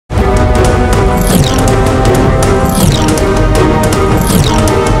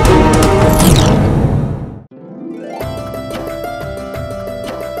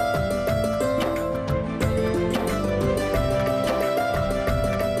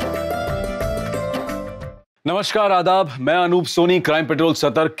नमस्कार, आदाब। मैं अनूप सोनी क्राइम पेट्रोल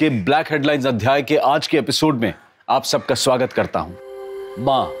सतर्क के ब्लैक हेडलाइंस अध्याय के आज के एपिसोड में आप सबका स्वागत करता हूं।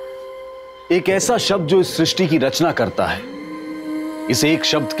 मां, एक ऐसा शब्द जो इस सृष्टि की रचना करता है। इस एक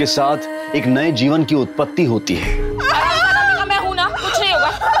शब्द के साथ एक नए जीवन की उत्पत्ति होती है। मैं हूं ना, कुछ नहीं होगा।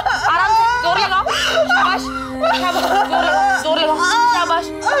 आराम से जोर लगाओ। शाबाश, शाबाश, जोर लगाओ। शाबाश,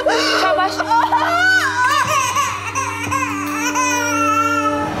 शाबाश।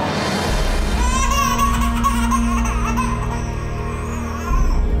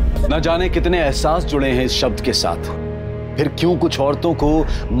 न जाने कितने एहसास जुड़े हैं इस शब्द के साथ। फिर क्यों कुछ औरतों को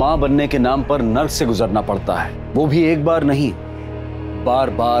मां बनने के नाम पर नर्क से गुजरना पड़ता है, वो भी एक बार नहीं, बार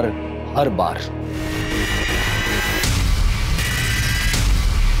बार, हर बार।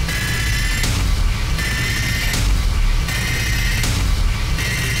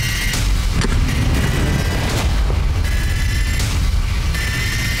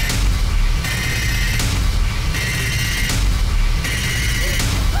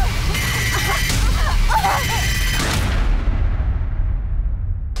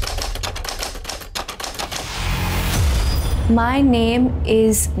 My name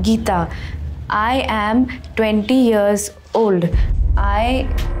is Geeta. I am 20 years old. I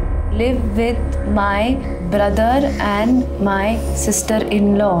live with my brother and my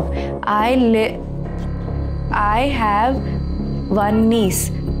sister-in-law. I have one niece,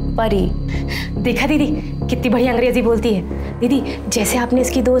 परी। देखा दीदी कितनी बढ़िया अंग्रेजी बोलती है। दीदी जैसे आपने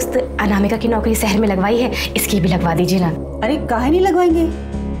इसकी दोस्त अनामिका की नौकरी शहर में लगवाई है, इसकी भी लगवा दीजिए ना। अरे काहे नहीं लगवाएंगे,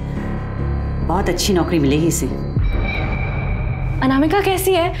 बहुत अच्छी नौकरी मिलेगी इसे। अनामिका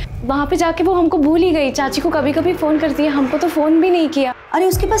कैसी है? वहाँ पे जाके वो हमको भूल ही गई। चाची को कभी कभी फोन करती है, हमको तो फोन भी नहीं किया। अरे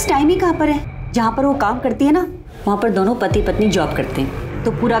उसके पास टाइम ही कहाँ पर है। जहाँ पर वो काम करती है ना, वहाँ पर दोनों पति पत्नी जॉब करते हैं,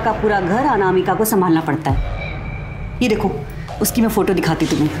 तो पूरा का पूरा घर अनामिका को संभालना पड़ता है। ये देखो, उसकी मैं फोटो दिखाती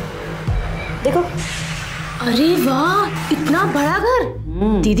तुम्हें, देखो। अरे वाह, इतना बड़ा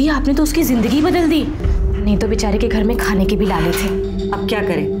घर। दीदी आपने तो उसकी जिंदगी बदल दी। नहीं तो बेचारे के घर में खाने के भी लाले थे। अब क्या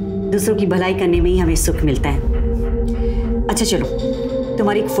करें, दूसरों की भलाई करने में ही हमें सुख मिलता है। अच्छा चलो,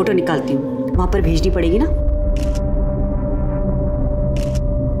 तुम्हारी एक फोटो निकालती हूँ, वहां पर भेजनी पड़ेगी ना।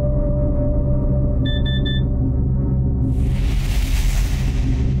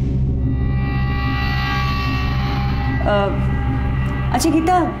 अच्छा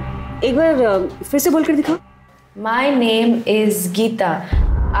गीता, एक बार फिर से बोल कर दिखाओ। My name is Geeta.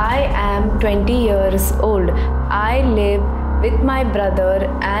 I am 20 years old. I live with my brother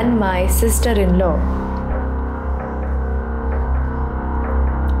and my sister-in-law.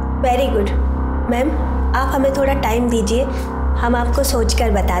 Very good. Ma'am, आप हमें थोड़ा टाइम दीजिए, हम आपको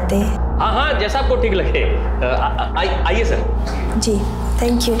सोचकर बताते हैं। हाँ हाँ, जैसा आपको ठीक लगे। आइए सर। Ji,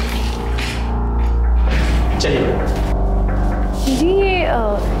 thank you. चलिए जी, ये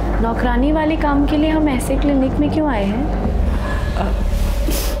नौकरानी वाले काम के लिए हम ऐसे क्लिनिक में क्यों आए हैं?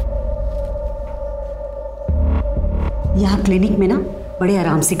 यहाँ क्लिनिक में ना बड़े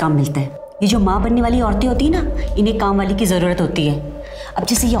आराम से काम मिलता है। ये जो माँ बनने वाली औरतें होती है ना, इन्हें काम वाली की ज़रूरत होती है। अब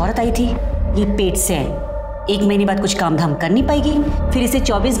जैसे ये औरत आई थी, ये पेट से है, 1 महीने बाद कुछ काम धाम कर नहीं पाएगी, फिर इसे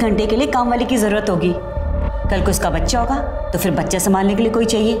 24 घंटे के लिए काम वाली की ज़रूरत होगी। कल को इसका बच्चा होगा तो फिर बच्चा संभालने के लिए कोई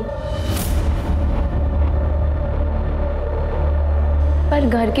चाहिए। पर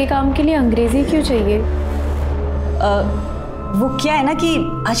घर के काम के लिए अंग्रेजी क्यों चाहिए? वो क्या है ना कि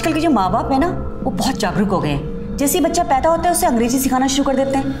आजकल के जो माँ बाप है ना, वो बहुत जागरूक हो गए हैं। जैसे ही बच्चा पैदा होता है उसे अंग्रेजी सिखाना शुरू कर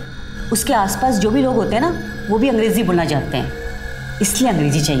देते हैं। उसके आसपास जो भी लोग होते हैं ना, वो भी अंग्रेजी बोलना जानते हैं, इसलिए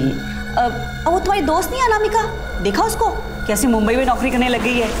अंग्रेजी चाहिए। अब वो तुम्हारी दोस्त नहीं अनामिका, देखा उसको कैसे मुंबई में नौकरी करने लग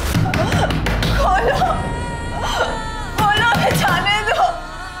गई है। खोलो, खोलो, हमें जाने दो,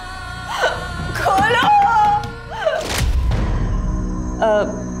 खोलो।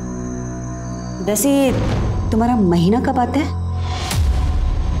 वैसे तुम्हारा महीना कब आता है?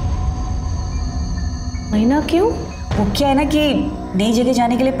 महीना क्यों? वो क्या है ना कि नई जगह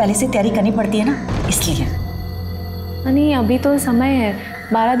जाने के लिए पहले से तैयारी करनी पड़ती है ना, इसलिए। नहीं, अभी तो समय है,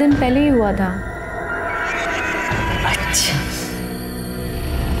 12 दिन पहले ही हुआ था। अच्छा,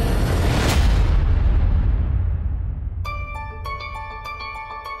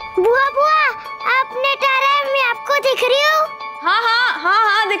 बुआ बुआ, आपने टारा है, मैं आपको दिख रही हूँ। हाँ हाँ हाँ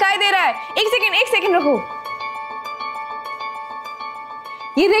हाँ, दिखाई दे रहा है। एक सेकंड रुको।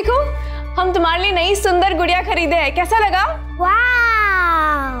 ये देखो, हम तुम्हारे लिए नई सुंदर गुड़िया खरीदे हैं, कैसा लगा?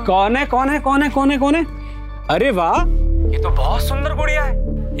 वाह! कौन है? अरे वाह, ये तो बहुत सुंदर गुड़िया है,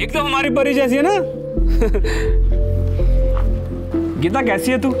 एकदम हमारी परी जैसी है ना। गीता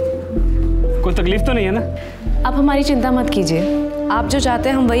कैसी है तू? कोई तकलीफ तो नहीं है ना? आप हमारी चिंता मत कीजिए, आप जो चाहते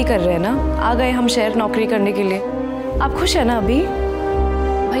हैं हम वही कर रहे हैं ना। आ गए हम शहर नौकरी करने के लिए। आप खुश है ना अभी?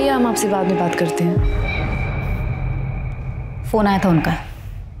 भैया हम आपसे बाद में बात करते हैं। फोन आया था उनका,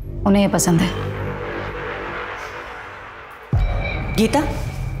 उन्हें ये पसंद है। गीता,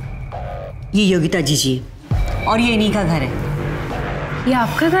 ये योगिता जी और ये इन्हीं का घर है। ये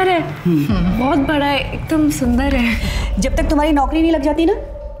आपका घर है? बहुत बड़ा है, एकदम सुंदर है। जब तक तुम्हारी नौकरी नहीं लग जाती ना,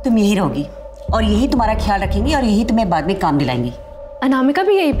 तुम यही रहोगी और यही तुम्हारा ख्याल रखेंगी और यही तुम्हें बाद में काम दिलाएंगी। अनामिका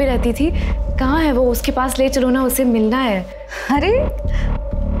भी यहीं पे रहती थी। कहाँ है वो? उसके पास ले चलो ना, उसे मिलना है। अरे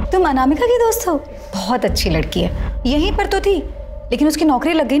तुम अनामिका की दोस्त हो? बहुत अच्छी लड़की है, यहीं पर तो थी लेकिन उसकी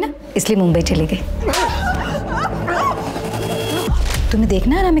नौकरी लग गई ना, इसलिए मुंबई चली गई। तुम्हें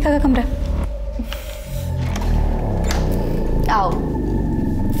देखना है अनामिका का कमरा? आओ,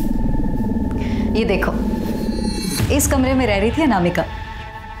 ये देखो, इस कमरे में रह रही थी अनामिका।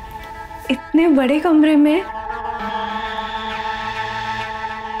 इतने बड़े कमरे में?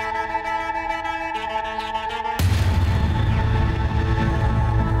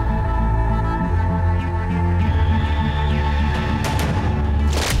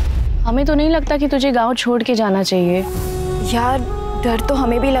 हमें तो नहीं लगता कि तुझे गांव छोड़ के जाना चाहिए। यार डर तो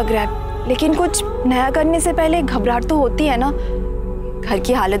हमें भी लग रहा है, लेकिन कुछ नया करने से पहले घबराहट तो होती है ना। घर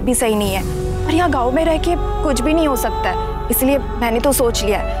की हालत भी सही नहीं है और यहाँ गांव में रह के कुछ भी नहीं हो सकता है, इसलिए मैंने तो सोच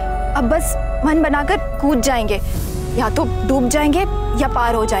लिया है अब बस मन बनाकर कूद जाएंगे, या तो डूब जाएंगे या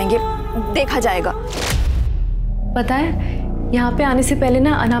पार हो जाएंगे, देखा जाएगा। पता है, यहाँ पे आने से पहले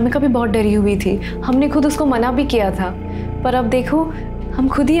ना अनामिका भी बहुत डरी हुई थी। हमने खुद उसको मना भी किया था, पर अब देखो हम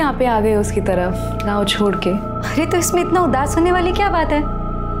खुद ही यहाँ पे आ गए उसकी तरफ, गाँव छोड़ के। अरे तो इसमें इतना उदास होने वाली क्या बात है?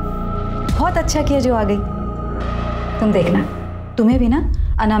 बहुत अच्छा किया जो आ गई। तुम देखना, तुम्हें भी ना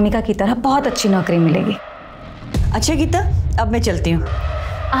अनामिका की तरह बहुत अच्छी नौकरी मिलेगी। अच्छा गीता, अब मैं चलती हूँ।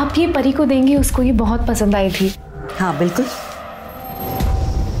 आप ये परी को देंगे, उसको ये बहुत पसंद आई थी। हाँ बिल्कुल।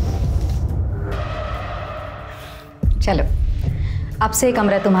 चलो, अब से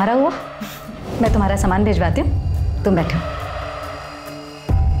कमरा तुम्हारा हुआ, मैं तुम्हारा सामान भिजवाती हूँ, तुम बैठो।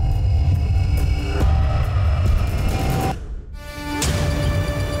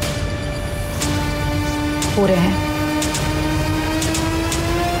 पूरे हैं।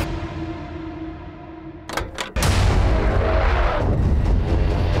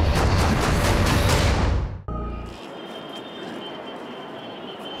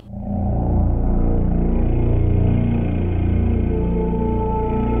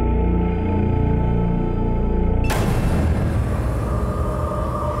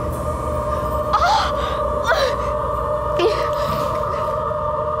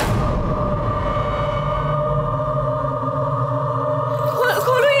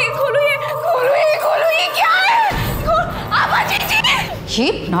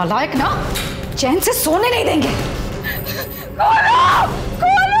 ये नालायक ना चैन से सोने नहीं देंगे।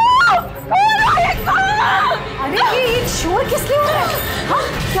 अरे ये शोर किस लिए हो रहा है? हाँ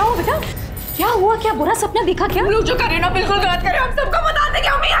क्या हुआ बेटा? क्या हुआ? क्या बुरा सपना दिखा? क्या लोग जो करे ना बिल्कुल गलत करे, हम सबको बता देंगे,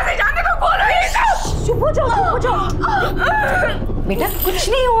 हम यहाँ से जाने को बोल रहे हैं। चुप हो जाओ, चुप हो जाओ। बेटा कुछ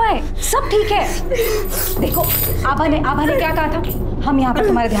नहीं हुआ है, सब ठीक है। देखो आभा ने क्या कहा था, हम यहाँ पर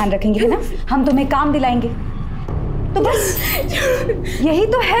तुम्हारा ध्यान रखेंगे, है ना? हम तुम्हें काम दिलाएंगे, तो बस यही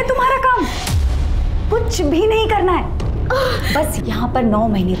तो है तुम्हारा काम, कुछ भी नहीं करना है। बस यहाँ पर 9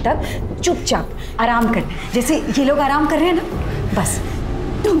 महीने तक चुपचाप आराम करना, जैसे ये लोग आराम कर रहे हैं ना, बस।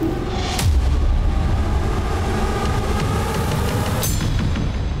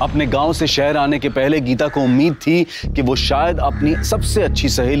 अपने गांव से शहर आने के पहले गीता को उम्मीद थी कि वो शायद अपनी सबसे अच्छी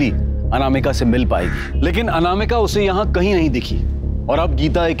सहेली अनामिका से मिल पाएगी, लेकिन अनामिका उसे यहाँ कहीं नहीं दिखी। और अब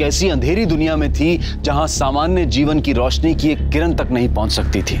गीता एक ऐसी अंधेरी दुनिया में थी जहां सामान्य जीवन की रोशनी की एक किरण तक नहीं पहुंच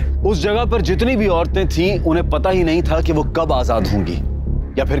सकती थी। उस जगह पर जितनी भी औरतें थीं, उन्हें पता ही नहीं था कि वो कब आजाद होंगी,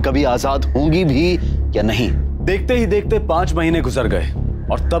 या फिर कभी आजाद होंगी भी या नहीं। देखते ही देखते 5 महीने गुजर गए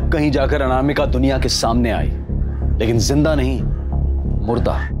और तब कहीं जाकर अनामिका दुनिया के सामने आई, लेकिन जिंदा नहीं,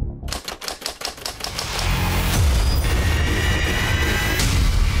 मुर्दा।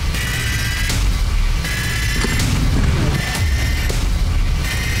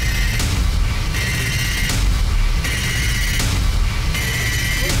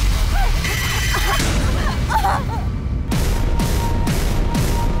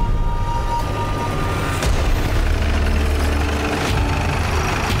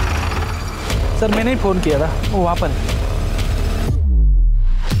 सर मैंने ही फोन किया था, वो वहां पर।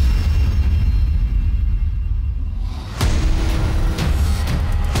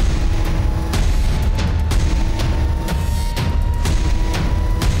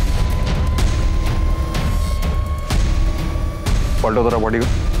 पलटो जरा बॉडी को।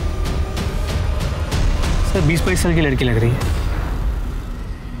 सर 20-22 साल की लड़की लग रही है।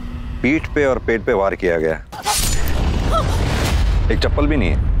 पीठ पे और पेट पे वार किया गया, एक चप्पल भी नहीं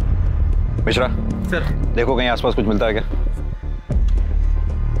है। मिश्रा सर, देखो कहीं आसपास कुछ मिलता है क्या?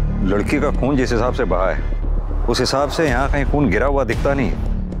 लड़की का खून जिस हिसाब से बहा है उस हिसाब से यहाँ कहीं खून गिरा हुआ दिखता नहीं।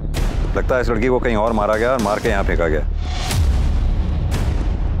 लगता है इस लड़की को कहीं और मारा गया और मार के यहाँ फेंका गया।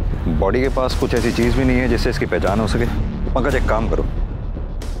 बॉडी के पास कुछ ऐसी चीज भी नहीं है जिससे इसकी पहचान हो सके। पंकज एक काम करो,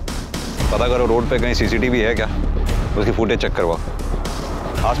 पता करो रोड पे कहीं सीसीटीवी है क्या, उसकी फुटेज चेक करवाओ।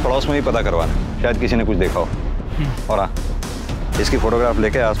 आस पड़ोस में भी पता करवाना, शायद किसी ने कुछ देखा हो। और हाँ, इसकी फोटोग्राफ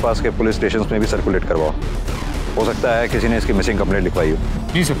लेके आसपास के पुलिस स्टेशन में भी सर्कुलेट करवाओ। हो सकता है किसी ने इसकी मिसिंग कंप्लेंट लिखवाई हो।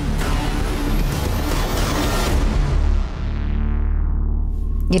 जी सर।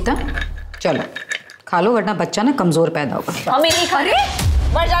 गीता चलो खा लो, वरना बच्चा ना कमजोर पैदा होगा। हमें नहीं खा रहे,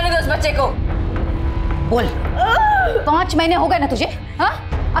 मर जाने दो उस बच्चे को। बोल 5 महीने हो गए ना तुझे, हाँ?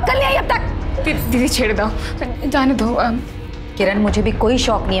 अकल नहीं आई अब तक? दीदी छेड़ दो, जाने दो। किरण, मुझे भी कोई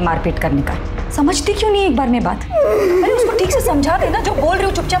शौक नहीं है मारपीट करने का। समझती क्यों नहीं एक बार में बात? अरे उसको ठीक से समझा देना, जो बोल रही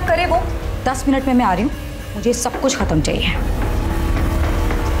हूँ चुपचाप करे वो। 10 मिनट में मैं आ रही हूँ, मुझे सब कुछ खत्म चाहिए।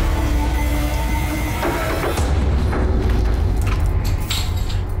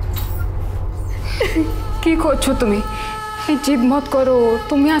 की कोचो तुम्हें, जिद मत करो,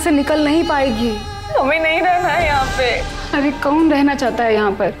 तुम यहाँ से निकल नहीं पाएगी। हमें नहीं रहना है यहाँ पे। अरे कौन रहना चाहता है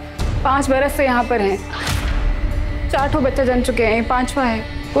यहाँ पर? 5 बरस से यहाँ पर हैं, 4 बच्चे जन चुके हैं, 5वां है।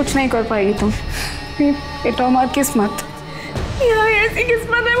 कुछ नहीं कर पाएगी तुम। बेटा हमारी किस्मत, यार ऐसी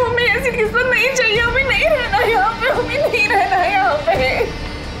किस्मत है मम्मी, ऐसी किस्मत नहीं चाहिए। हमें नहीं रहना यहाँ पे, हमें नहीं रहना यहाँ पे।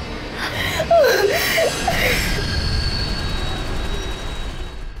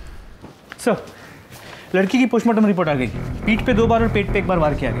 सर, लड़की की पोस्टमार्टम रिपोर्ट आ गई। पीठ पे 2 बार और पेट पे 1 बार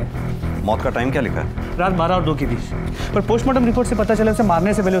वार किया गया। मौत का टाइम क्या लिखा है? रात 12 और 2 के बीच। पर पोस्टमार्टम रिपोर्ट से पता चला उसे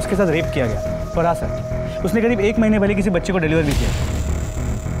मारने से पहले उसके साथ रेप किया गया। और हाँ सर, उसने करीब 1 महीने पहले किसी बच्चे को डिलीवर भी किया।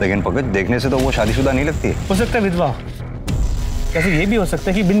 लेकिन पंकज, देखने से तो वो शादीशुदा नहीं लगती है। हो सकता है विधवा हो। कैसे ये भी हो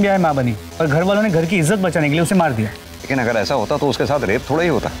सकता है कि बिन ब्याह माँ बनी और घर वालों ने घर की इज्जत बचाने के लिए उसे मार दिया। लेकिन अगर ऐसा होता तो उसके साथ रेप थोड़ा ही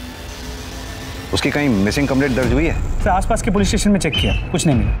होता। उसकी कहीं मिसिंग कंप्लेंट दर्ज हुई है? सर, आसपास के पुलिस स्टेशन में चेक किया, कुछ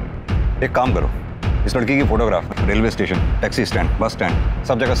नहीं मिला। एक काम करो, इस लड़की की photograph railway station, taxi stand, bus stand,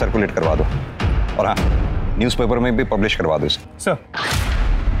 सब जगह सर्कुलेट करवा दो। और हाँ, न्यूज़पेपर में भी पब्लिश करवा दो इसे। Sir.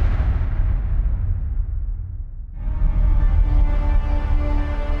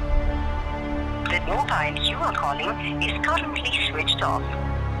 The mobile you are calling is currently switched off.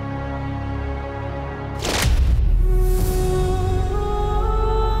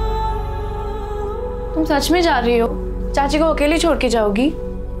 तुम सच में जा रही हो? चाची को अकेली छोड़ के जाओगी?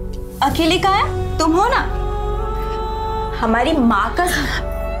 अकेली कहाँ है? तुम हो ना। हमारी माँ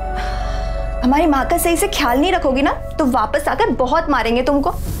का सही से ख्याल नहीं रखोगी ना तो वापस आकर बहुत मारेंगे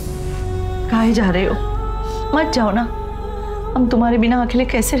तुमको। कहाँ जा रहे हो? मत जाओ ना, हम तुम्हारे बिना अकेले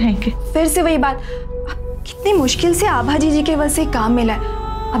कैसे रहेंगे? फिर से वही बात। कितनी मुश्किल से आभा जी के वजह से काम मिला है,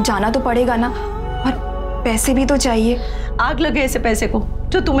 अब जाना तो पड़ेगा ना, और पैसे भी तो चाहिए। आग लगे ऐसे पैसे को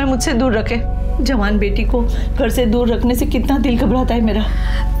जो तुम्हें मुझसे दूर रखे। जवान बेटी को घर से दूर रखने से कितना दिल घबराता है मेरा।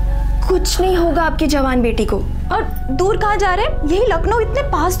 कुछ नहीं होगा आपकी जवान बेटी को। और दूर कहाँ जा रहे हैं? यही लखनऊ, इतने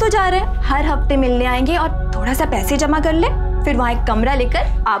पास तो जा रहे हैं। हर हफ्ते मिलने आएंगे और थोड़ा सा पैसे जमा कर ले, फिर वहाँ एक कमरा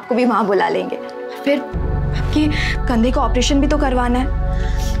लेकर आपको भी वहाँ बुला लेंगे। फिर आपके कंधे का ऑपरेशन भी तो करवाना है।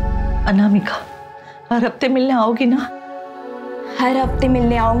 अनामिका, हर हफ्ते मिलने आओगी ना? हर हफ्ते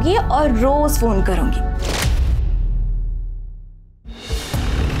मिलने आऊंगी और रोज फोन करूंगी।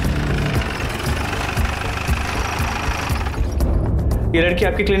 ये लड़की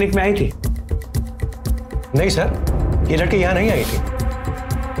आपके क्लिनिक में आई थी? नहीं सर, ये लड़की यहाँ नहीं आई थी।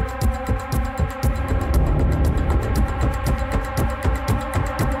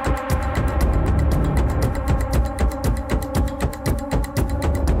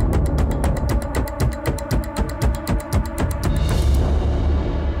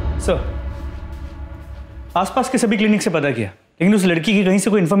 सर, आसपास के सभी क्लिनिक से पता किया, लेकिन उस लड़की की कहीं से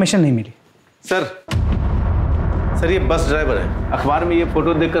कोई इन्फॉर्मेशन नहीं मिली। सर ये बस ड्राइवर है, अखबार में ये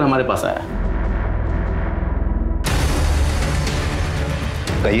फोटो देखकर हमारे पास आया।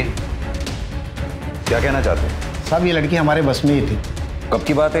 कहिए, क्या कहना चाहते हैं? साहब ये लड़की हमारे बस में ही थी। कब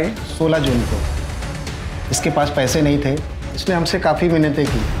की बात है? 16 जून को। इसके पास पैसे नहीं थे, इसने हमसे काफ़ी मिन्नतें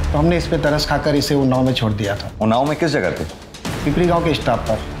की, तो हमने इस पे तरस खाकर इसे उन्नाव में छोड़ दिया था। उन्नाव में किस जगह थे? पिपरी गांव के स्टॉप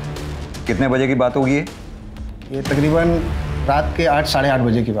पर। कितने बजे की बात होगी ये तकरीबन रात के 8 साढ़े 8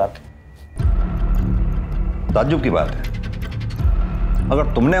 बजे की बात है। ताज्जुब की बात है,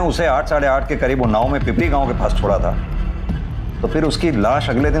 अगर तुमने उसे 8 साढ़े 8 के करीब उन्नाव में पिपरी गांव के पास छोड़ा था, तो फिर उसकी लाश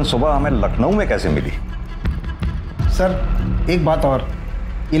अगले दिन सुबह हमें लखनऊ में कैसे मिली? सर एक बात और,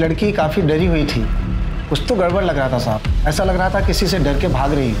 ये लड़की काफ़ी डरी हुई थी, कुछ तो गड़बड़ लग रहा था साहब। ऐसा लग रहा था किसी से डर के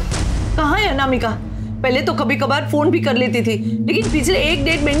भाग रही है। कहाँ है अनामिका? पहले तो कभी कभार फोन भी कर लेती थी, लेकिन पिछले 1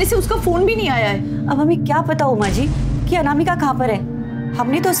 डेढ़ महीने से उसका फोन भी नहीं आया है। अब हमें क्या पता उमा जी कि अनामिका कहाँ पर है।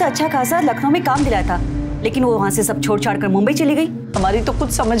 हमने तो उसे अच्छा खासा लखनऊ में काम दिलाया था, लेकिन वो वहाँ से सब छोड़ छाड़ कर मुंबई चली गई। हमारी तो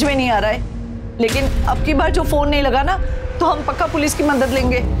कुछ समझ में नहीं आ रहा है, लेकिन अब की बार जो फोन नहीं लगा ना तो हम पक्का पुलिस की मदद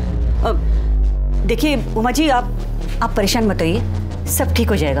लेंगे। देखिए उमा जी, आप परेशान मत होइए, सब ठीक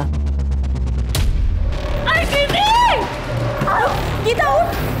हो जाएगा। गीता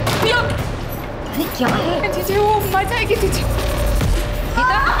अरे क्या है जीजी, वो मर जाएगी जीजी।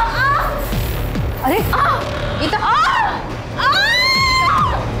 गीता अरे गीता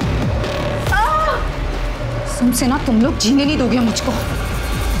तुमसे ना तुम लोग जीने नहीं दोगे मुझको।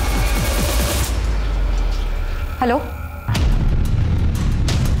 हेलो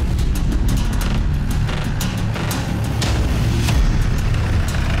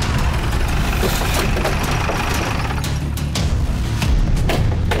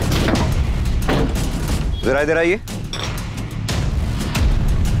जरा इधर आइए।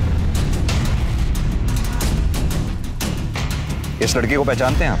 इस लड़की को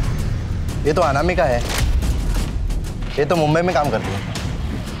पहचानते हैं आप? ये तो अनामिका है, ये तो मुंबई में काम करती है।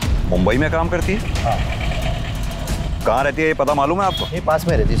 मुंबई में काम करती है? हाँ। कहाँ रहती है ये पता मालूम है आपको? ये पास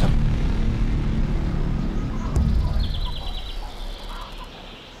में रहती है सर।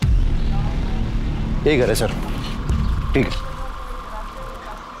 यही घर है सर। ठीक है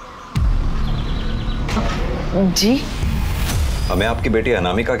जी। हमें आपकी बेटी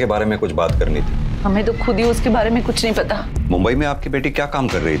अनामिका के बारे में कुछ बात करनी थी। हमें तो खुद ही उसके बारे में कुछ नहीं पता। मुंबई में आपकी बेटी क्या काम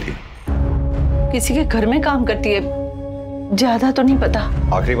कर रही थी? किसी के घर में काम करती है, ज्यादा तो नहीं पता।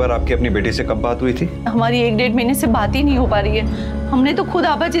 आखिरी बार आपकी अपनी बेटी से कब बात हुई थी? हमारी 1-1.5 महीने से बात ही नहीं हो पा रही है। हमने तो खुद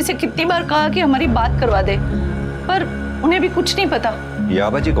आबा जी से कितनी बार कहा कि हमारी बात करवा दे, पर उन्हें भी कुछ नहीं पता। ये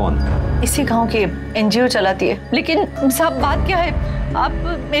आबा जी कौन? इसी गांव की एनजीओ चलाती है। लेकिन साहब बात क्या है, आप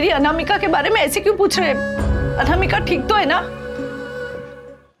मेरी अनामिका के बारे में ऐसे क्यों पूछ रहे हैं? अनामिका ठीक तो है ना?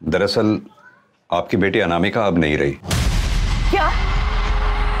 दरअसल आपकी बेटी अनामिका अब नहीं रही। क्या?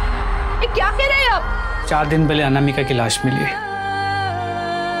 ये क्या कह रहे हैं आप? 4 दिन पहले अनामिका की लाश मिली है।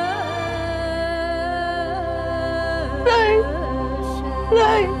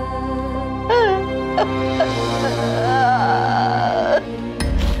 नहीं।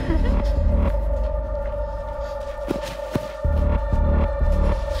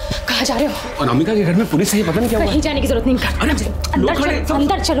 कहाँ जा रहे हो? अनामिका के घर में पुलिस है, पता नहीं क्या हुआ। कहीं जाने की जरूरत नहीं।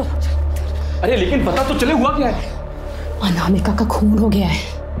 अंदर चलो। अरे लेकिन पता तो चले हुआ क्या है? अनामिका का खून हो गया है।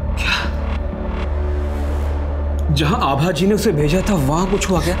 जहां आभा जी ने उसे भेजा था वहां कुछ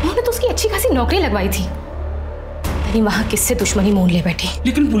हुआ क्या? उन्होंने तो उसकी अच्छी खासी नौकरी लगवाई थी, नहीं वहां किससे दुश्मनी मोल ले बैठी।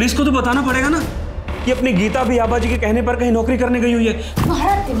 लेकिन पुलिस को तो बताना पड़ेगा ना कि अपनी गीता भी आभा जी के कहने पर कहीं नौकरी करने गई हुई है।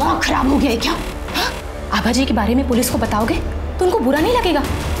 तुम्हारा दिमाग खराब हो गया है क्या? आभा जी के बारे में पुलिस को बताओगे तो उनको बुरा नहीं लगेगा?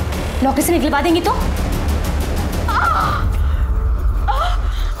 नौकरी से निकलवा देंगी तो?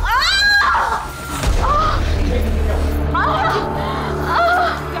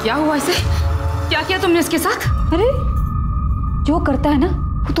 क्या हुआ इसे? क्या किया तुमने इसके साथ? अरे जो करता है ना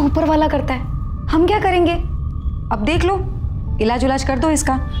वो तो ऊपर वाला करता है, हम क्या करेंगे? अब देख लो, इलाज उलाज कर दो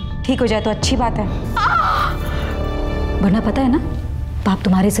इसका, ठीक हो जाए तो अच्छी बात है, वरना पता है ना पाप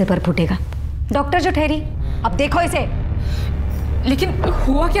तुम्हारे सिर पर फूटेगा। डॉक्टर जो ठहरी, अब देखो इसे। लेकिन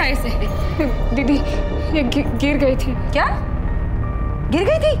हुआ क्या ऐसे? दीदी ये गिर गई थी। क्या गिर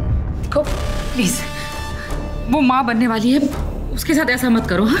गई थी? देखो प्लीज, वो माँ बनने वाली है, उसके साथ ऐसा मत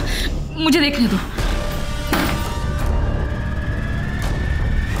करो। हाँ मुझे देखने दो।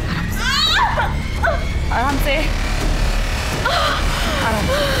 आराम से।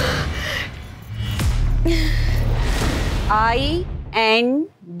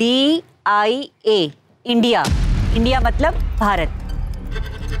 INDIA India. इंडिया मतलब भारत।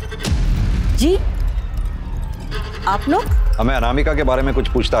 जी आप लोग? हमें अनामिका के बारे में कुछ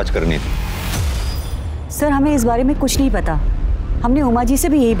पूछताछ करनी थी। सर हमें इस बारे में कुछ नहीं पता, हमने उमा जी से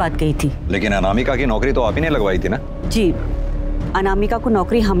भी यही बात कही थी। लेकिन अनामिका की नौकरी तो आप ही ने लगवाई थी ना? जी, अनामिका को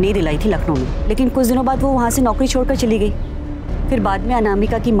नौकरी हमने ही दिलाई थी लखनऊ में, लेकिन कुछ दिनों बाद वो वहाँ से नौकरी छोड़कर चली गई। फिर बाद में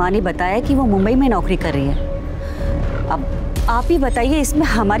अनामिका की माँ ने बताया कि वो मुंबई में नौकरी कर रही है। अब आप ही बताइए इसमें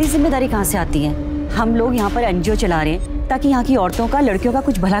हमारी जिम्मेदारी कहाँ से आती है? हम लोग यहाँ पर एनजीओ चला रहे हैं ताकि यहाँ की औरतों का, लड़कियों का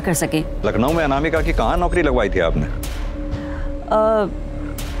कुछ भला कर सके। लखनऊ में अनामिका की कहाँ नौकरी लगवाई थी आपने?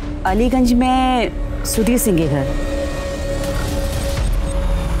 अलीगंज में सुधीर सिंह के घर।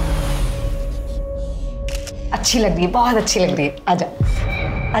 अच्छी लग रही है, बहुत अच्छी लग रही है। आजा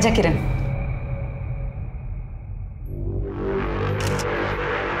आजा किरण।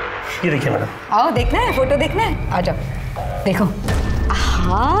 ये देखिए मैडम। आओ, देखना है फोटो, देखना है, आ जाओ। देखो,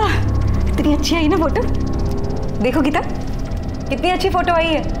 हाँ कितनी अच्छी आई ना फोटो। देखो गीता कितनी अच्छी फोटो आई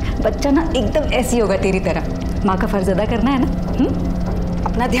है। बच्चा ना एकदम ऐसी होगा तेरी तरह। माँ का फर्ज अदा करना है ना।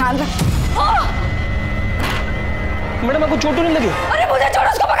 अपना ध्यान रख। मैडम आपको चोट तो नहीं लगी? अरे मुझे छोड़ो,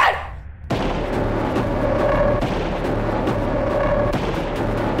 उसको पकड़।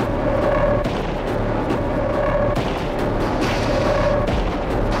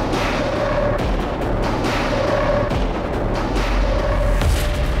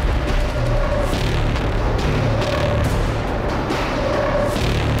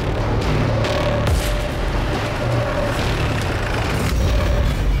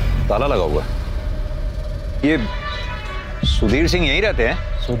 ताला लगा हुआ है। ये सुधीर सिंह यहीं रहते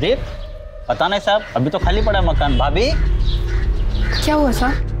हैं? सुधीर? पता नहीं साहब, अभी तो खाली पड़ा है मकान। भाभी क्या हुआ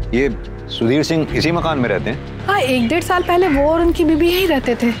साहब? ये सुधीर सिंह इसी मकान में रहते हैं? हाँ, 1-1.5 साल पहले वो और उनकी बीबी यहीं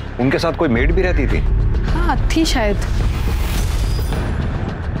रहते थे। उनके साथ कोई मेड भी रहती थी? हाँ, थी शायद।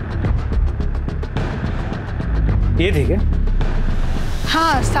 ये थी क्या?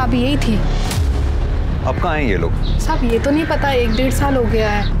 हाँ साहब, यही थी। अब कहाँ हैं ये लोग? साहब ये तो नहीं पता, 1-1.5 साल हो गया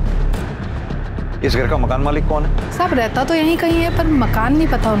है। इस घर का मकान मालिक कौन है? साहब रहता तो यहीं कहीं है, पर मकान नहीं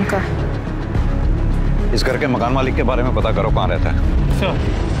पता उनका। इस घर के मकान मालिक के बारे में पता करो, कहाँ रहता है।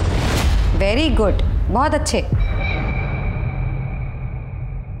 वेरी गुड, बहुत अच्छे।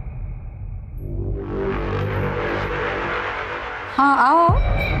 हाँ आओ,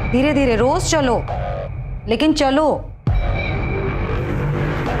 धीरे धीरे, रोज चलो, लेकिन चलो।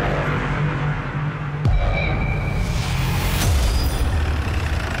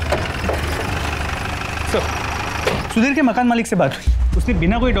 सुधीर के मकान मालिक से बात हुई। उसने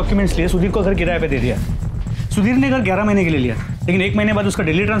बिना कोई डॉक्यूमेंट्स लिए सुधीर को घर किराए पे दे दिया। सुधीर ने घर 11 महीने के लिए लिया, लेकिन 1 महीने बाद उसका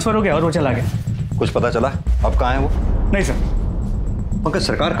दिल्ली ट्रांसफर हो गया और वो चला गया। कुछ पता चला अब कहाँ है वो? नहीं सर। पंकज,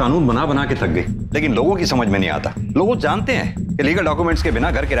 सरकार कानून बना बना के थक गई, लेकिन लोगों की समझ में नहीं आता। लोग जानते हैं कि लीगल डॉक्यूमेंट्स के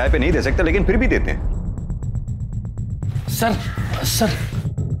बिना घर किराए पे नहीं दे सकते, लेकिन फिर भी देते हैं। सर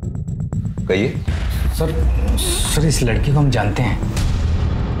कहिए। सर इस लड़की को हम जानते हैं।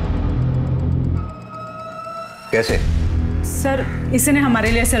 कैसे? सर इसने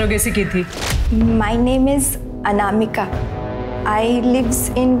हमारे लिए सरोगेसी की थी। My name is Anamika. I lives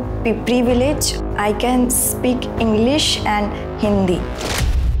in Pipri village. I can speak English and Hindi.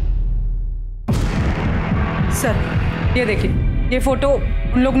 Sir ये देखिए, ये फोटो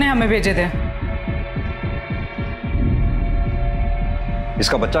उन लोग ने हमें भेजे थे।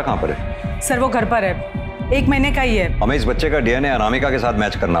 इसका बच्चा कहाँ पर है? सर वो घर पर है, 1 महीने का ही है। हमें इस बच्चे का डीएनए अनामिका के साथ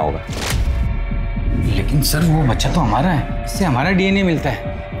मैच करना होगा। लेकिन सर वो बच्चा तो हमारा है, इससे हमारा डीएनए मिलता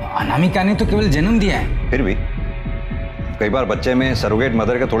है। अनामिका ने तो केवल जन्म दिया है। फिर भी कई बार बच्चे में सरोगेट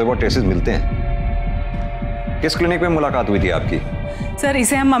मदर के थोड़े बहुत ट्रेसेस मिलते हैं। किस क्लिनिक में मुलाकात हुई थी आपकी? सर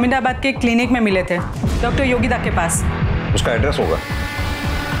इसे हम अमीनाबाद के क्लिनिक में मिले थे, डॉक्टर योगिता के पास। उसका एड्रेस होगा?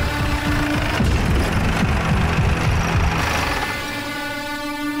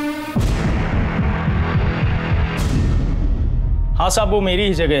 हाँ साहब, वो मेरी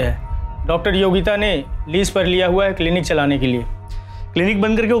ही जगह है। डॉक्टर योगिता ने लीज पर लिया हुआ है क्लिनिक चलाने के लिए। क्लिनिक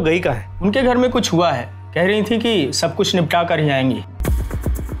बंद करके वो गई कहाँ है? उनके घर में कुछ हुआ है, कह रही थी कि सब कुछ निपटा कर ही आएंगी।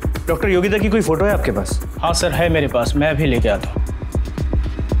 डॉक्टर योगिता की कोई फोटो है आपके पास? हाँ सर है मेरे पास, मैं भी लेके आता हूँ।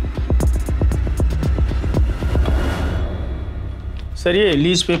 सर ये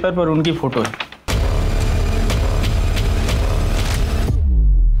लीज पेपर पर उनकी फोटो है।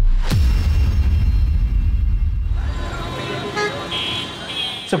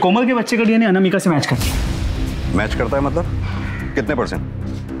 सर कोमल के बच्चे का डीएनए अनामिका से मैच करता है। मैच करता है मतलब कितने परसेंट?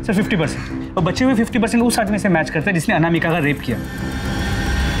 सर 50%। और बच्चे में 50% उस आदमी से मैच करता है जिसने अनामिका का रेप किया।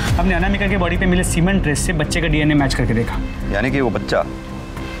 हमने अनामिका के बॉडी पे मिले सीमेंट ट्रेस से बच्चे का डीएनए मैच करके देखा। यानी कि वो बच्चा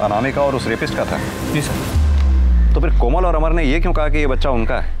अनामिका और उस रेपिस्ट का था? जी सर। तो फिर कोमल और अमर ने ये क्यों कहा कि ये बच्चा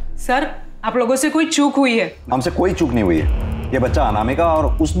उनका है? सर आप लोगों से कोई चूक हुई है। हमसे कोई चूक नहीं हुई है। ये बच्चा अनामिका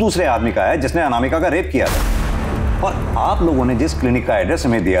और उस दूसरे आदमी का है जिसने अनामिका का रेप किया था। और आप लोगों ने जिस क्लिनिक का एड्रेस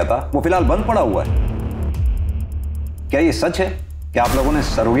हमें दिया था वो फिलहाल बंद पड़ा हुआ है। क्या ये सच है कि आप लोगों ने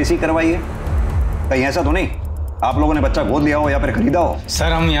सरोगेसी करवाई है? कहीं ऐसा तो नहीं आप लोगों ने बच्चा गोद लिया हो या फिर खरीदा हो?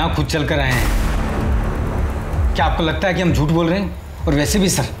 सर हम यहाँ खुद चल कर आए हैं। क्या आपको लगता है कि हम झूठ बोल रहे हैं? और वैसे भी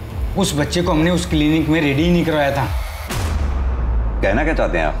सर उस बच्चे को हमने उस क्लिनिक में रेडी ही नहीं करवाया था। कहना क्या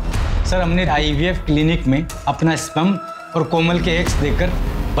चाहते हैं आप? सर हमने IVF क्लिनिक में अपना स्पर्म और कोमल के एग्स देकर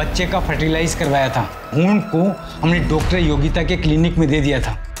बच्चे का फर्टिलाइज करवाया था। भ्रूण को हमने डॉक्टर योगिता के क्लिनिक में दे दिया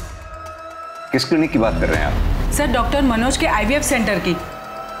था। किस क्लिनिक की बात कर रहे हैं आप? सर डॉक्टर मनोज के IVF सेंटर की।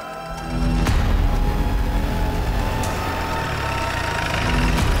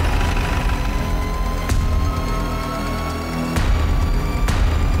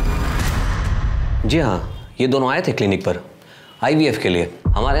 जी हाँ, ये दोनों आए थे क्लिनिक पर IVF के लिए।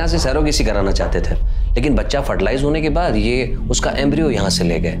 हमारे यहाँ से सरोगेसी कराना चाहते थे, लेकिन बच्चा फर्टिलाइज होने के बाद ये उसका एम्ब्रियो यहाँ से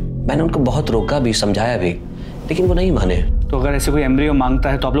ले गए। मैंने उनको बहुत रोका भी, समझाया भी, लेकिन वो नहीं माने। तो अगर ऐसे कोई एम्ब्रियो मांगता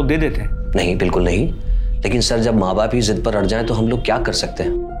है तो आप लोग दे देते? नहीं, बिल्कुल नहीं। लेकिन सर जब माँ बाप ही जिद पर अड़ जाएं तो हम लोग क्या कर सकते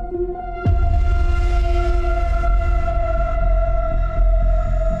हैं?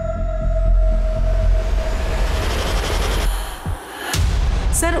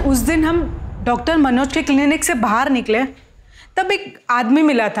 सर उस दिन हम डॉक्टर मनोज के क्लिनिक से बाहर निकले तब एक आदमी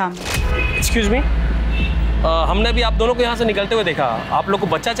मिला था। एक्सक्यूज मी, हमने भी आप दोनों को यहाँ से निकलते हुए देखा। आप लोग को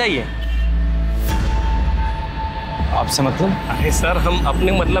बच्चा चाहिए? आपसे मतलब? अरे सर, हम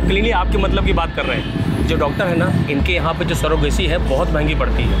अपने मतलब के लिए नहीं, आपके मतलब की बात कर रहे हैं। जो डॉक्टर है ना, इनके यहाँ पे जो सरोगेसी है बहुत महंगी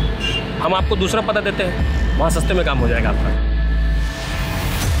पड़ती है। हम आपको दूसरा पता देते हैं, वहाँ सस्ते में काम हो जाएगा आपका।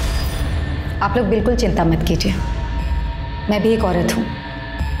 आप लोग बिल्कुल चिंता मत कीजिए, मैं भी एक औरत हूँ,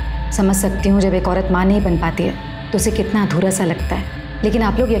 समझ सकती हूँ जब एक औरत माँ नहीं बन पाती है तो उसे कितना अधूरा सा लगता है। लेकिन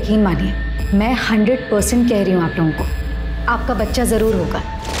आप लोग यकीन मानिए, मैं 100% कह रही हूँ आप लोगों को, आपका बच्चा ज़रूर होगा।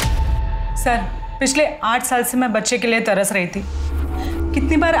 सर पिछले 8 साल से मैं बच्चे के लिए तरस रही थी।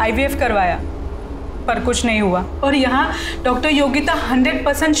 कितनी बार IVF करवाया पर कुछ नहीं हुआ, और यहाँ डॉक्टर योगिता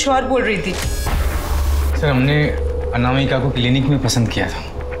 100% श्योर बोल रही थी। सर हमने अनामिका को क्लिनिक में पसंद किया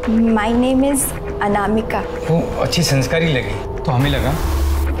था। My name is Anamika. वो अच्छी संस्कारी लगी तो हमें लगा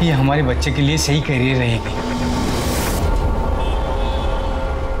कि ये हमारे बच्चे के लिए सही करियर रहेगी।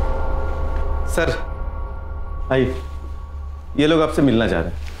 सर आइए, ये लोग आपसे मिलना चाह रहे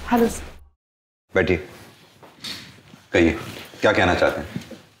हैं। हेलो। बैठिए, कहिए क्या कहना चाहते हैं?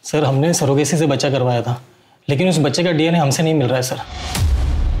 सर हमने सरोगेसी से बच्चा करवाया था, लेकिन उस बच्चे का DNA हमसे नहीं मिल रहा है सर।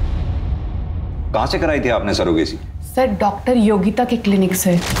 कहाँ से कराई थी आपने सरोगेसी? सर डॉक्टर योगिता के क्लिनिक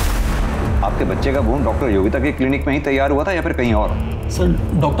से। आपके बच्चे का भ्रूण डॉक्टर योगिता के क्लिनिक में ही तैयार हुआ था या फिर कहीं और? सर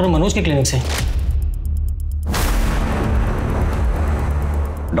डॉक्टर मनोज के क्लिनिक से।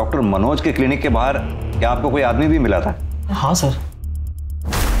 डॉक्टर मनोज के क्लिनिक के बाहर क्या आपको कोई आदमी भी मिला था? हाँ सर।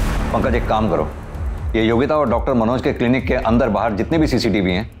 पंकज एक काम करो, ये योगिता और डॉक्टर मनोज के क्लिनिक के अंदर बाहर जितने भी CCTV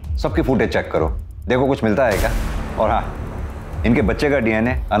हैं सबकी फुटेज चेक करो, देखो कुछ मिलता है क्या। और हाँ, इनके बच्चे का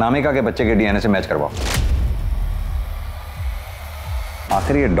DNA अनामिका के बच्चे के DNA से मैच करवाओ।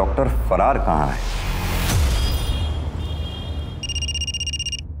 आखिर ये डॉक्टर फरार कहाँ है?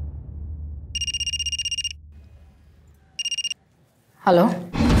 हेलो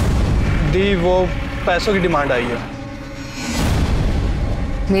दी, वो पैसों की डिमांड आई है।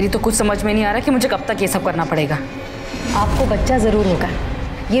 मेरी तो कुछ समझ में नहीं आ रहा कि मुझे कब तक ये सब करना पड़ेगा। आपको बच्चा ज़रूर होगा,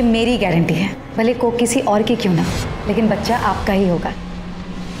 ये मेरी गारंटी है, भले को किसी और की क्यों ना, लेकिन बच्चा आपका ही होगा।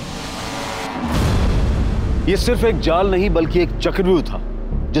 ये सिर्फ एक जाल नहीं बल्कि एक चक्रव्यूह था,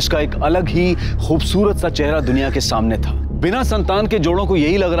 जिसका एक अलग ही खूबसूरत सा चेहरा दुनिया के सामने था। बिना संतान के जोड़ों को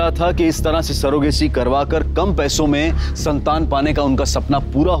यही लग रहा था कि इस तरह से सरोगेसी करवाकर कम पैसों में संतान पाने का उनका सपना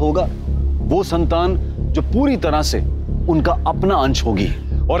पूरा होगा। वो संतान जो पूरी तरह से उनका अपना अंश होगी,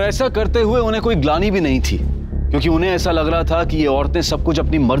 और ऐसा करते हुए उन्हें कोई ग्लानि भी नहीं थी, क्योंकि उन्हें ऐसा लग रहा था कि ये औरतें सब कुछ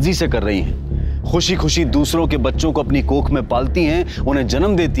अपनी मर्जी से कर रही हैं, खुशी खुशी दूसरों के बच्चों को अपनी कोख में पालती हैं, उन्हें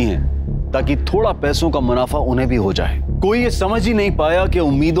जन्म देती हैं, ताकि थोड़ा पैसों का मुनाफा उन्हें भी हो जाए। कोई ये समझ ही नहीं पाया कि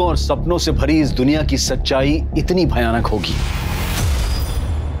उम्मीदों और सपनों से भरी इस दुनिया की सच्चाई इतनी भयानक होगी।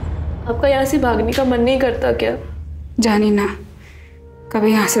 आपका यहाँ से भागने का मन नहीं करता क्या? जानी ना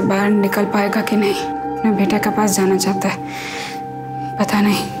कभी यहाँ से बाहर निकल पाएगा कि नहीं। अपने बेटे के पास जाना चाहता है, पता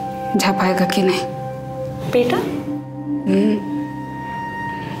नहीं जा पाएगा कि नहीं। बेटा?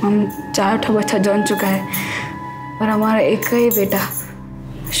 हम 4 बच्चा जान चुका है, पर हमारा एक ही बेटा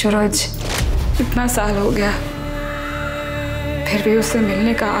सूरज, इतना साल हो गया फिर भी उससे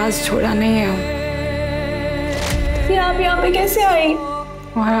मिलने का आज छोड़ा नहीं है हम। फिर आप यहाँ पे कैसे आई?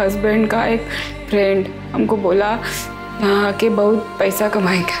 हमारे हस्बैंड का एक फ्रेंड हमको बोला यहाँ आके बहुत पैसा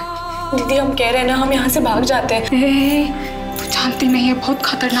कमाएगा। दीदी हम कह रहे हैं ना, हम यहाँ से भाग जाते हैं। तू जानती नहीं है, बहुत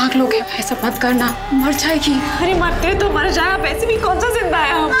खतरनाक लोग हैं, ऐसा मत करना, मर जाएगी। अरे मरते तो मर जाएगा, वैसे भी कौन सा जिंदा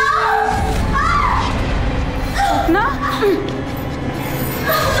है हम। ना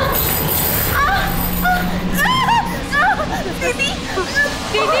दीदी,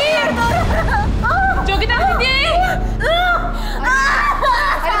 दीदी, योगिता दीदी।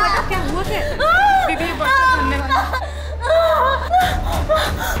 अरे बेटा क्या हुआ क्या? दीदी ये बच्चा बनने वाला।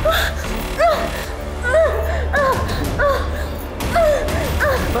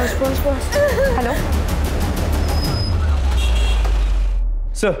 बस बस बस। हेलो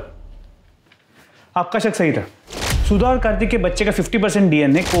सर, आपका शक सही था। सुधा और कार्तिक के बच्चे का 50%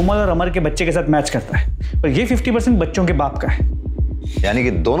 DNA कोमल और अमर के बच्चे के साथ मैच करता है, और ये 50% बच्चों के बाप का है। यानी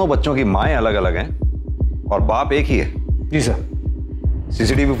कि दोनों बच्चों की माएं अलग अलग हैं और बाप एक ही है? जी सर।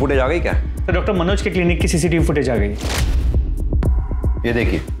 CCTV फुटेज आ गई क्या? तो डॉक्टर मनोज के क्लिनिक की CCTV फुटेज आ गई। ये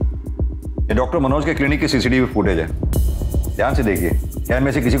देखिए, ये डॉक्टर मनोज के क्लिनिक की CCTV फुटेज है, ध्यान से देखिए। क्या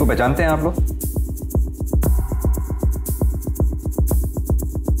इनमें से किसी को पहचानते हैं आप लोग?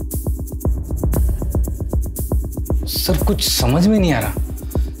 सर कुछ समझ में नहीं आ रहा।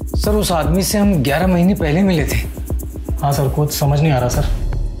 सर उस आदमी से हम 11 महीने पहले मिले थे। हाँ सर, कुछ समझ नहीं आ रहा सर।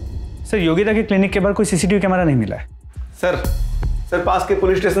 सर योगिता के क्लिनिक के बाहर कोई सीसीटीवी कैमरा नहीं मिला है। सर पास के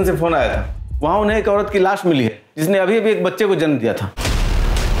पुलिस स्टेशन से फोन आया था, वहां उन्हें एक औरत की लाश मिली है जिसने अभी अभी एक बच्चे को जन्म दिया था।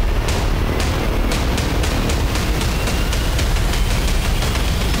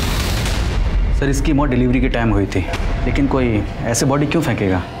 सर इसकी मौत डिलीवरी के टाइम हुई थी, लेकिन कोई ऐसे बॉडी क्यों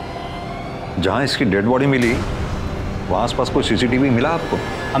फेंकेगा? जहां इसकी डेड बॉडी मिली वहां आसपास कोई सीसीटीवी मिला आपको?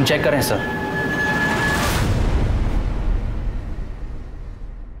 हम चेक करें सर।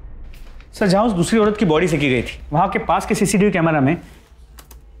 सर जहां उस दूसरी औरत की बॉडी फेंकी गई थी वहां के पास के सीसीटीवी कैमरा में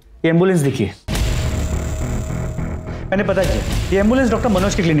ये एम्बुलेंस दिखी है। मैंने पता किया, ये एम्बुलेंस डॉक्टर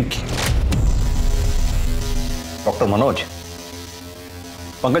मनोज की क्लिनिक की। डॉक्टर मनोज?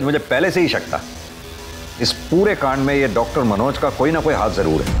 पंकज, मुझे पहले से ही शक था इस पूरे कांड में ये डॉक्टर मनोज का कोई ना कोई हाथ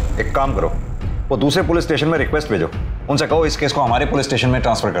जरूर है। एक काम करो, वो दूसरे पुलिस स्टेशन में रिक्वेस्ट भेजो, उनसे कहो इस केस को हमारे पुलिस स्टेशन में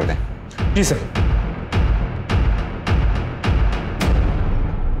ट्रांसफर कर दें। जी सर।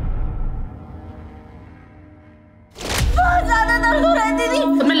 बहुत ज्यादा दर्द हो रहा है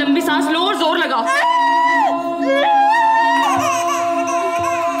दीदी। तुमने लंबी सांस लो और जोर लगाओ।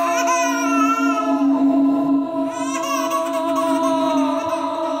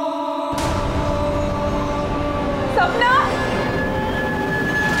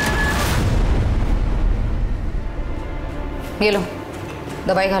 ये लो,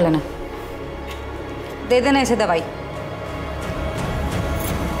 दवाई खा लेना। दे देना इसे दवाई।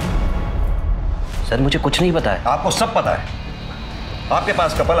 सर मुझे कुछ नहीं पता है। आपको सब पता है। आपके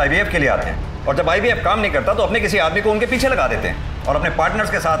पास कपल आईवीएफ के लिए आते हैं और जब आईवीएफ काम नहीं करता तो अपने किसी आदमी को उनके पीछे लगा देते हैं और अपने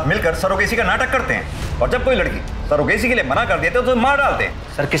पार्टनर्स के साथ मिलकर सरोगेसी का नाटक करते हैं। और जब कोई लड़की सरोगेसी के लिए मना कर देते तो मार डालते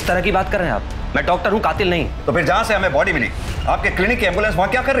हैं। सर किस तरह की बात कर रहे हैं आप? मैं डॉक्टर हूँ, कातिल नहीं। तो फिर जहां से हमें बॉडी मिली, आपके क्लिनिक की एम्बुलेंस वहां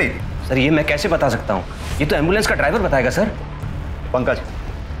क्या कर रही थी? सर ये मैं कैसे बता सकता हूँ? ये तो एम्बुलेंस का ड्राइवर बताएगा। सर पंकज,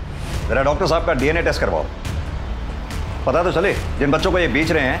 जरा डॉक्टर साहब का डीएनए टेस्ट करवाओ, पता तो चले जिन बच्चों को ये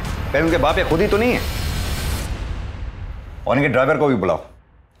बेच रहे हैं कहीं उनके बाप या खुद ही तो नहीं है। और इनके ड्राइवर को भी बुलाओ।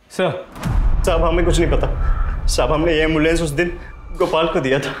 साहब हमें कुछ नहीं पता। साहब हमने ये एम्बुलेंस उस दिन गोपाल को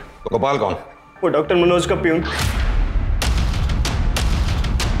दिया था। तो गोपाल कौन? वो डॉक्टर मनोज का प्यून।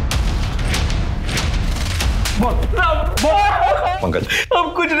 पंकज हम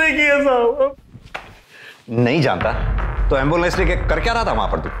कुछ नहीं किया साहब। नहीं जानता तो एम्बुलेंस लेके कर क्या रहा था वहां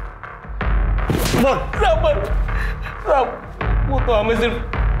पर तू? साहब वो तो हमें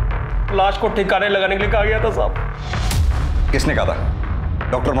सिर्फ लाश को ठिकाने लगाने के लिए कहा गया था साहब। किसने कहा था?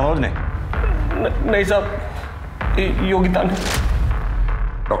 डॉक्टर मनोज ने? नहीं साहब, योगिता ने।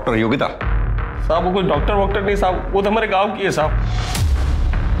 डॉक्टर योगिता? साहब वो कोई डॉक्टर वॉक्टर नहीं साहब, वो तो हमारे गांव की है साहब।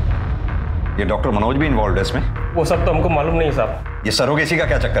 ये डॉक्टर मनोज भी इन्वॉल्व है इसमें? वो सब तो हमको मालूम नहीं है साहब। ये सरोगेसी का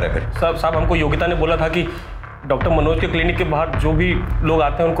क्या चक्कर है फिर? साहब हमको योगिता ने बोला था कि डॉक्टर मनोज के क्लिनिक के बाहर जो भी लोग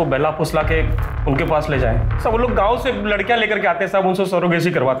आते हैं उनको बहला फुसला के उनके पास ले जाएं। सब वो लोग गांव से लड़कियां लेकर के आते हैं साहब, उनसे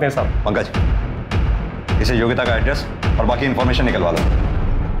सरोगेसी करवाते हैं साहब। पंकज, इसे योगिता का एड्रेस और बाकी इंफॉर्मेशन निकलवा लो।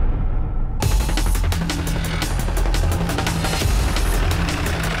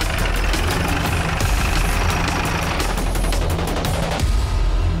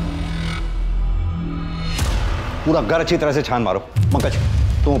 पूरा घर अच्छी तरह से छान मारो। पंकज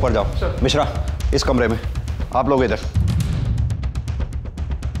तुम ऊपर जाओ, मिश्रा इस कमरे में, आप लोग इधर।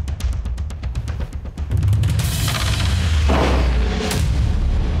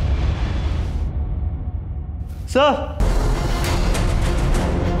 सर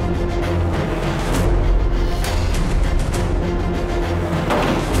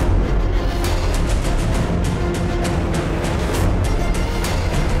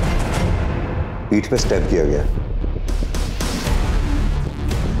पीठ पे स्टेप किया गया।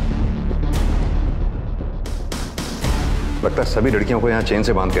 लगता है सभी लड़कियों को यहाँ चेन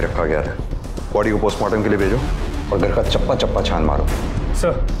से बांध के रखा गया था। बॉडी को पोस्टमार्टम के लिए भेजो और घर का चप्पा चप्पा छान मारो।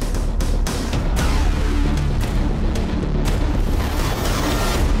 सर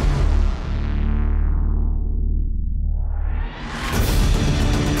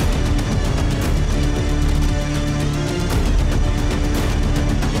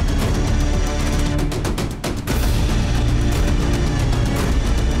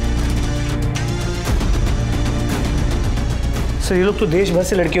ये लोग तो देश भर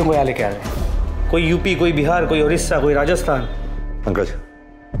से लड़कियों को यहाँ लेके आ रहे हैं। कोई यूपी, कोई बिहार, कोई उड़ीसा, कोई राजस्थान। पंकज,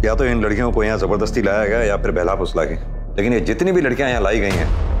 या तो इन लड़कियों को यहाँ जबरदस्ती लाया गया या फिर बहला फुसला के, लेकिन ये जितनी भी लड़कियां यहाँ लाई गई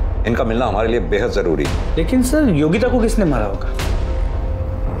हैं इनका मिलना हमारे लिए बेहद जरूरी है। लेकिन सर योगिता को किसने मारा होगा?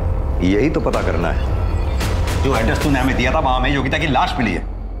 यही तो पता करना है। जो एड्रेस तूने हमें दिया था वहां हमें योगिता की लाश मिली है।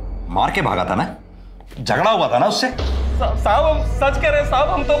 मार के भागा था ना, झगड़ा हुआ था ना उससे। साहब हम सच कह रहे हैं साहब,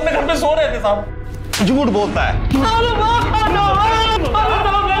 हम तो अपने घर पे सो रहे थे साहब। झूठ बोलता है। झूठ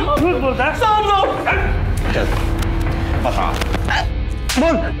बोलता है? चल बता,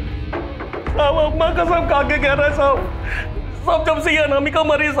 बोल। साहब माँ कसम खा के कह रहा है साहब, साहब जब से ये अनामिका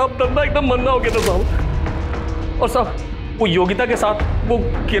मरी साहब धंधा एकदम मंदा हो गया था साहब। और साहब वो योगिता के साथ वो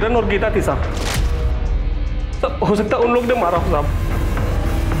किरण और गीता थी साहब, हो सकता है उन लोग ने मारा हो साहब।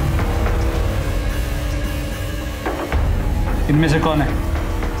 इनमें से कौन है?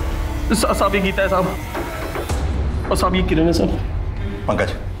 साहब ये गीता है साहब, और साहब ये किरण है साहब। पंकज,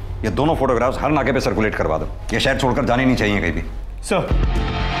 ये दोनों फोटोग्राफ्स हर नाके पे सर्कुलेट करवा दो। ये शहर छोड़कर जाने नहीं चाहिए कहीं भी। सर।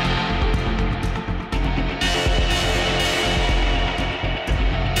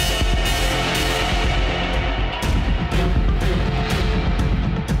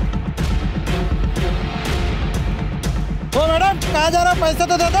 ओ मैडम, कहाँ जा रहा? पैसे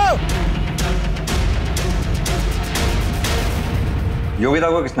तो दे दो। योगिता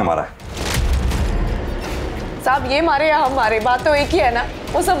को किसने मारा है? साहब ये मारे या हम मारे, बात तो एक ही है ना।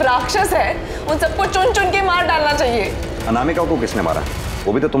 वो सब राक्षस है, उन सबको चुन चुन के मार डालना चाहिए। अनामिका को किसने मारा?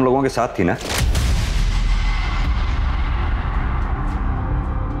 वो भी तो तुम लोगों के साथ थी ना?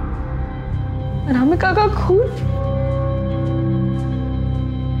 अनामिका का खून?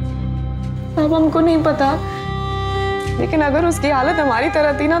 साहब हमको नहीं पता, लेकिन अगर उसकी हालत हमारी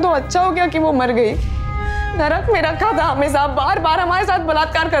तरह थी ना तो अच्छा हो गया कि वो मर गई। नरक में रखा था हमें साहब, बार बार हमारे साथ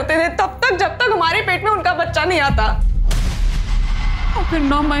बलात्कार करते थे तब तक जब तक हमारे पेट में उनका बच्चा नहीं आता। और फिर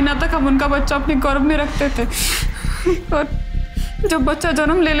 9 महीना तक हम उनका बच्चा अपने गर्भ में रखते थे, और जब बच्चा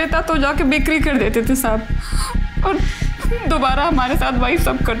जन्म ले लेता तो जाके बिक्री कर देते थे साहब, और दोबारा हमारे साथ वही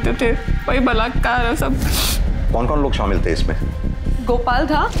सब करते थे, वही बलात्कार और सब। कौन कौन लोग शामिल थे इसमें? गोपाल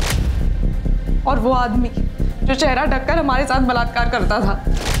था और वो आदमी जो चेहरा ढककर हमारे साथ बलात्कार करता था।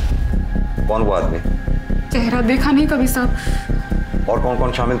 कौन वो आदमी? चेहरा देखा नहीं कभी साहब। और कौन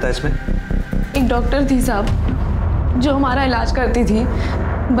कौन शामिल था इसमें? एक डॉक्टर थी साहब जो हमारा इलाज करती थी,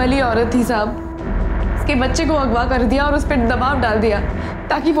 भली औरत थी साहब। उसके बच्चे को अगवा कर दिया और उस पर दबाव डाल दिया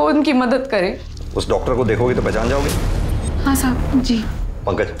ताकि वो उनकी मदद करे। उस डॉक्टर को देखोगे तो पहचान जाओगे? हाँ साहब जी।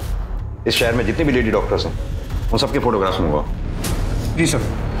 पंकज, इस शहर में जितने भी लेडी डॉक्टर्स हैं उन सबके फोटोग्राफ्स मंगवाओ। जी सर।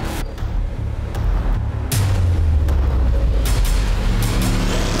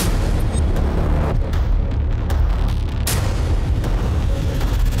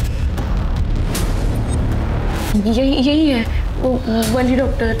 यही है वो वाली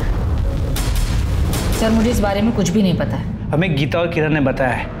डॉक्टर। सर मुझे इस बारे में कुछ भी नहीं पता है। हमें गीता और किरण ने बताया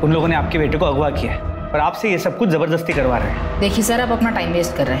है उन लोगों ने आपके बेटे को अगवा किया है और आपसे ये सब कुछ जबरदस्ती करवा रहे हैं। देखिए सर, आप अपना टाइम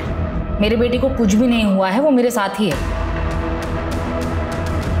वेस्ट कर रहे हैं। मेरे बेटे को कुछ भी नहीं हुआ है, वो मेरे साथ ही है।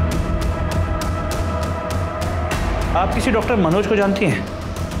 आप किसी डॉक्टर मनोज को जानती हैं?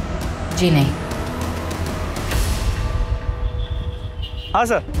 जी नहीं। हाँ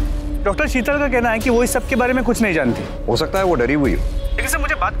सर, डॉक्टर शीतल का कहना है कि वो इस सब के बारे में कुछ नहीं जानती। हो सकता है वो डरी हुई हो। लेकिन सर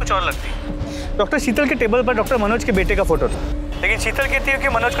मुझे बात कुछ और लगती है। डॉक्टर शीतल के टेबल पर डॉक्टर मनोज के बेटे का फोटो था, लेकिन शीतल कहती है कि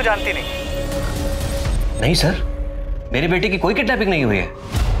मनोज को जानती नहीं। नहीं सर, मेरे बेटे की कोई किडनैपिंग नहीं हुई है,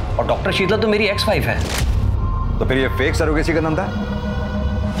 और डॉक्टर शीतल तो मेरी एक्स-वाइफ है। तो फिर ये फेक सरोगेसी का धंधा?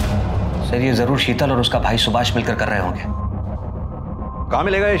 सर ये जरूर शीतल और उसका भाई सुभाष मिलकर कर रहे होंगे। कहाँ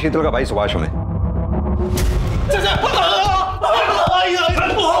मिलेगा ये शीतल का भाई सुभाष हमें?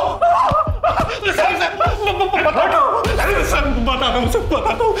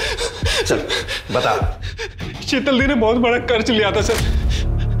 चल बता। शीतल दी ने बहुत बड़ा कर्ज लिया था सर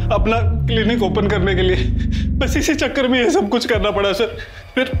अपना क्लिनिक ओपन करने के लिए, बस इसी चक्कर में ये सब कुछ करना पड़ा सर।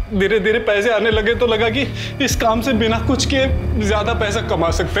 फिर धीरे धीरे पैसे आने लगे तो लगा कि इस काम से बिना कुछ किए ज्यादा पैसा कमा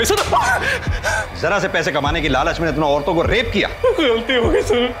सकते हैं सर। जरा से पैसे कमाने की लालच में तुमने औरतों को रेप किया। गलती हो गई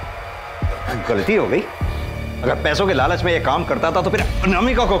सर। गलती हो गई? अगर पैसों के लालच में ये काम करता था तो फिर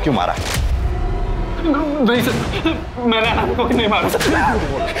अनामिका को क्यों मारा? नहीं सर, मैंने अनामिका को नहीं मारा सर।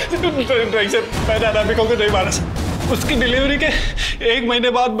 नहीं सर, मैंने अनामिका को नहीं मारा सर। उसकी डिलीवरी के 1 महीने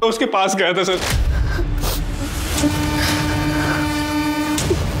बाद मैं उसके पास गया था सर।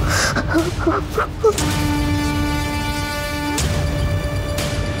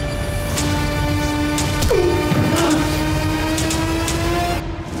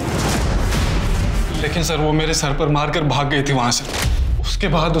 लेकिन सर वो मेरे सर पर मारकर भाग गई थी वहां से। उसके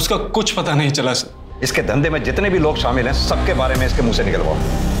बाद उसका कुछ पता नहीं चला सर। इसके धंधे में जितने भी लोग शामिल हैं सबके बारे में इसके मुंह से निकलवाओ।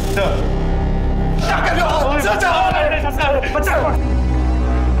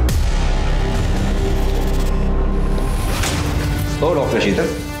 तो डॉक्टर शीतल,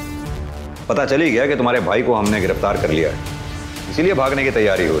 पता चल ही गया कि तुम्हारे भाई को हमने गिरफ्तार कर लिया है, इसीलिए भागने की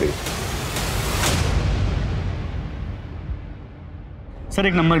तैयारी हो रही। सर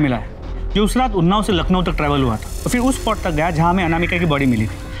एक नंबर मिला है जो उस रात उन्नाव से लखनऊ तक ट्रैवल हुआ था, तो फिर उस स्पॉट तक गया जहां हमें अनामिका की बॉडी मिली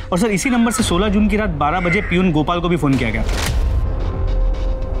थी। और सर इसी नंबर से 16 जून की रात 12 बजे पियून गोपाल को भी फोन किया गया था।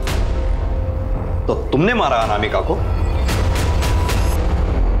 तो तुमने मारा अनामिका को?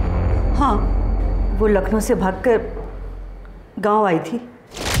 हाँ, वो लखनऊ से भागकर गांव आई थी।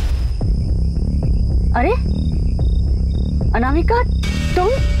 अरे अनामिका, तुम?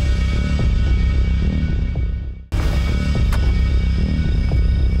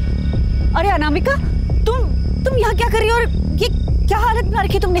 अरे अनामिका, तुम यहाँ क्या कर रही हो और ये क्या हालत बना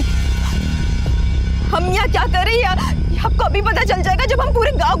रखी तुमने? हम यहाँ क्या कर रहे हैं आपको अभी पता चल जाएगा जब हम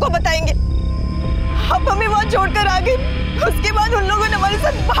पूरे गांव को बताएंगे। अब हमें वहाँ छोड़कर आ गई, उसके बाद उन लोगों ने हमारे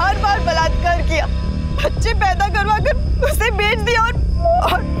साथ बार-बार बलात्कार किया, बच्चे पैदा करवा कर उसे बेच दिया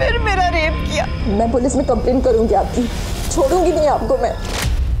और फिर मेरा रेप किया। मैं पुलिस में कंप्लेंट करूंगी आपकी, छोड़ूंगी नहीं आपको मैं।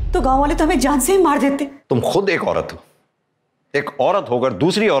 तो गांव वाले तो हमें जान से ही मार देते। तुम खुद एक औरत हो, एक औरत होकर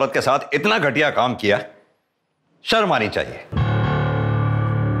दूसरी औरत के साथ इतना घटिया काम किया, शर्म आनी चाहिए।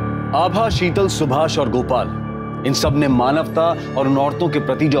 आभा, शीतल, सुभाष और गोपाल, इन सब ने मानवता और उन औरतों के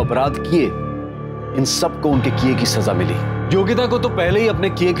प्रति जो अपराध किए, इन सब को उनके किए की सजा मिली। योगिता को तो पहले ही अपने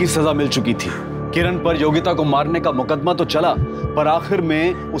किए की सजा मिल चुकी थी। किरण पर योगिता को मारने का मुकदमा तो चला, पर आखिर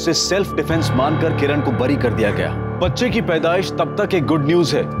में उसे सेल्फ डिफेंस मानकर किरण को बरी कर दिया गया। बच्चे की पैदाइश तब तक एक गुड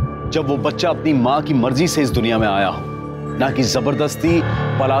न्यूज है जब वो बच्चा अपनी मां की मर्जी से इस दुनिया में आया हो, ना कि जबरदस्ती,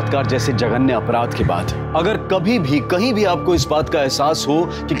 बलात्कार जैसे जघन्य अपराध के बाद। अगर कभी भी कहीं भी आपको इस बात का एहसास हो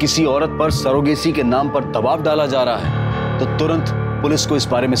कि किसी औरत पर सरोगेसी के नाम पर दबाव डाला जा रहा है, तो तुरंत पुलिस को इस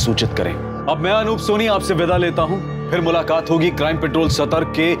बारे में सूचित करें। अब मैं अनूप सोनी आपसे विदा लेता हूं, फिर मुलाकात होगी क्राइम पेट्रोल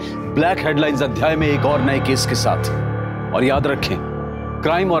सतर्क के ब्लैक हेडलाइंस अध्याय में एक और नए केस के साथ। और याद रखें,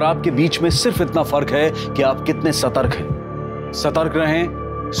 क्राइम और आपके बीच में सिर्फ इतना फर्क है कि आप कितने सतर्क हैं। सतर्क रहें,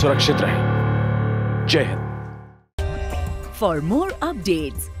 सुरक्षित रहें। जय Hind. For more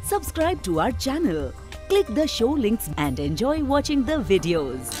updates, subscribe to our channel, click the show links and enjoy watching the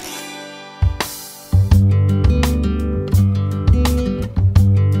videos.